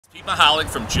Pete Mahalik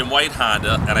from Jim White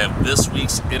Honda, and I have this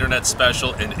week's internet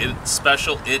special, and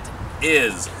it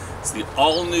is. It's the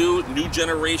all-new, new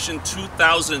generation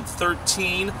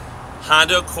 2013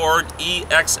 Honda Accord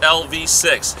EXL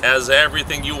V6. Has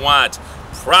everything you want.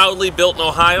 Proudly built in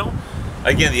Ohio.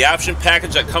 Again, the option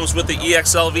package that comes with the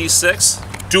EXL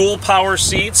V6. Dual power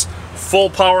seats, full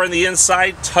power on the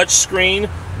inside, touch screen,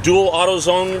 dual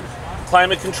AutoZone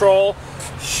climate control.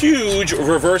 Huge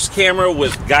reverse camera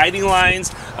with guiding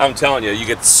lines. I'm telling you, you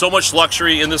get so much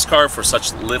luxury in this car for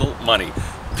such little money.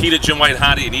 Pete at Jim White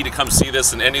Honda, you need to come see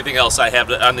this and anything else I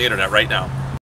have on the internet right now.